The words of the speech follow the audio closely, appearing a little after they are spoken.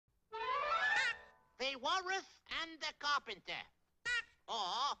The Walrus and the Carpenter.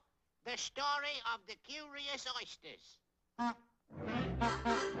 Or the story of the curious oysters.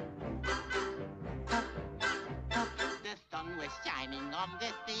 The sun was shining on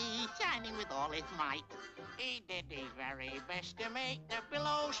the sea, shining with all its might. He did his very best to make the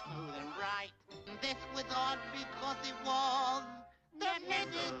billows smooth and bright. This was odd because it was the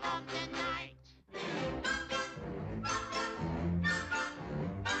middle of the night.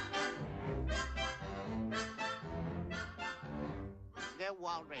 The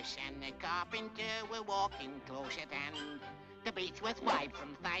Walrus and the Carpenter were walking close at hand. The beach was wide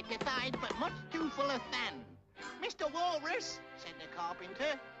from side to side, but much too full of sand. Mr. Walrus, said the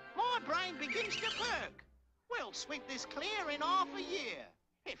Carpenter, my brain begins to perk. We'll sweep this clear in half a year,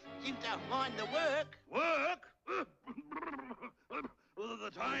 if you don't mind the work. Work?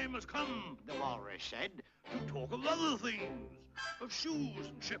 The time has come, the Walrus said, to talk of other things. Of shoes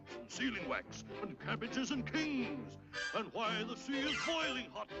and ships and sealing wax and cabbages and kings, and why the sea is boiling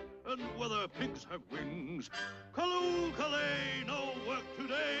hot and whether pigs have wings. Callooh, Calais, no work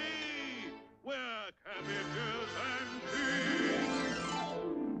today. We're cabbages and kings.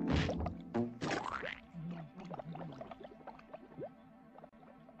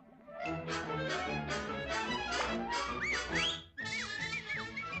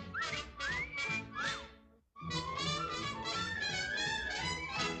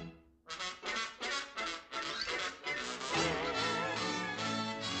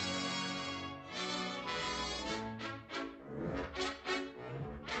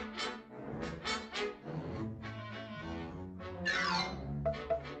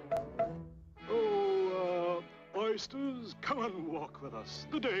 Oysters, come and walk with us.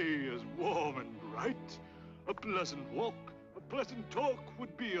 The day is warm and bright. A pleasant walk, a pleasant talk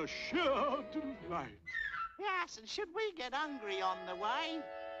would be a sheer delight. Yes, and should we get hungry on the way,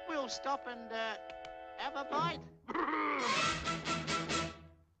 we'll stop and have a bite.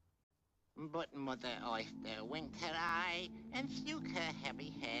 But Mother Oyster winked her eye and shook her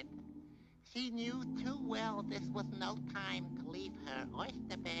heavy head. She knew too well this was no time to leave her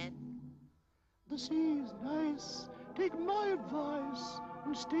oyster bed. The sea's nice. Take my advice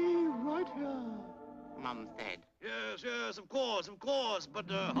and stay right here, Mum said. Yes, of course, but,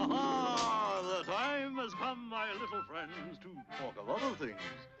 the time has come, my little friends, to talk of other things.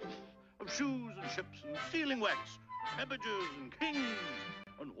 Of shoes and ships and sealing wax, cabbages and kings,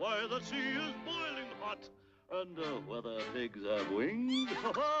 and why the sea is boiling hot, and whether pigs have wings.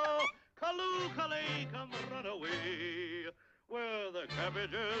 Callooh, Calais, come run away, where the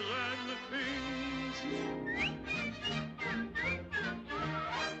cabbages and the kings.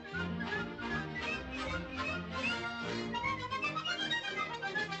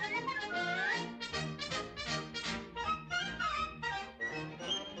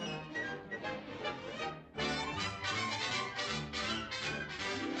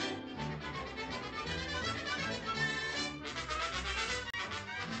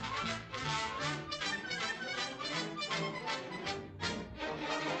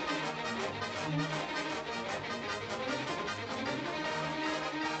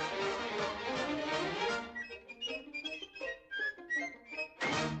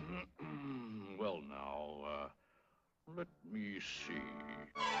 Let me see.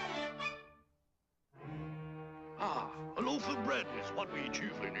 A loaf of bread is what we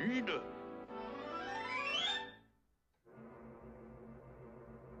chiefly need.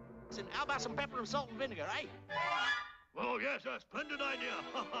 How about some pepper and salt and vinegar, eh? Oh, yes, a splendid idea.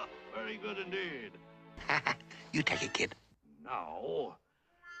 Very good indeed. You take it, kid. Now,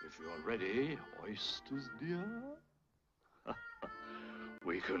 if you're ready, Oysters dear,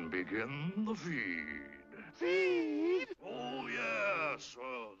 we can begin the feed. Feed? Oh, yes.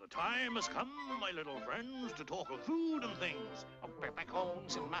 The time has come, my little friends, to talk of food and things. Of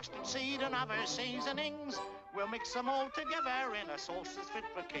peppercorns and mustard seed and other seasonings. We'll mix them all together in a sauce that's fit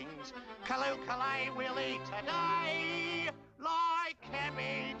for kings. Callooh, Calais, we'll eat today like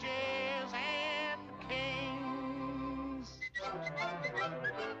cabbages and kings.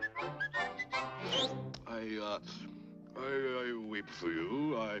 I weep for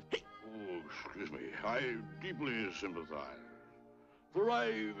you. Oh, excuse me. I deeply sympathize. For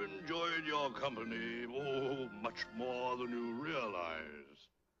I've enjoyed your company, much more than you realize.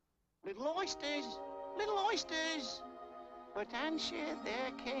 Little oysters, but answer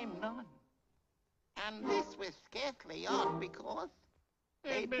there came none. And this was scarcely odd because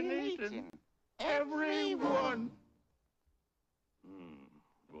they'd been eaten, every one.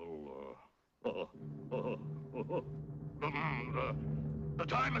 The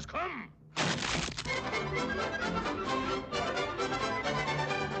time has come.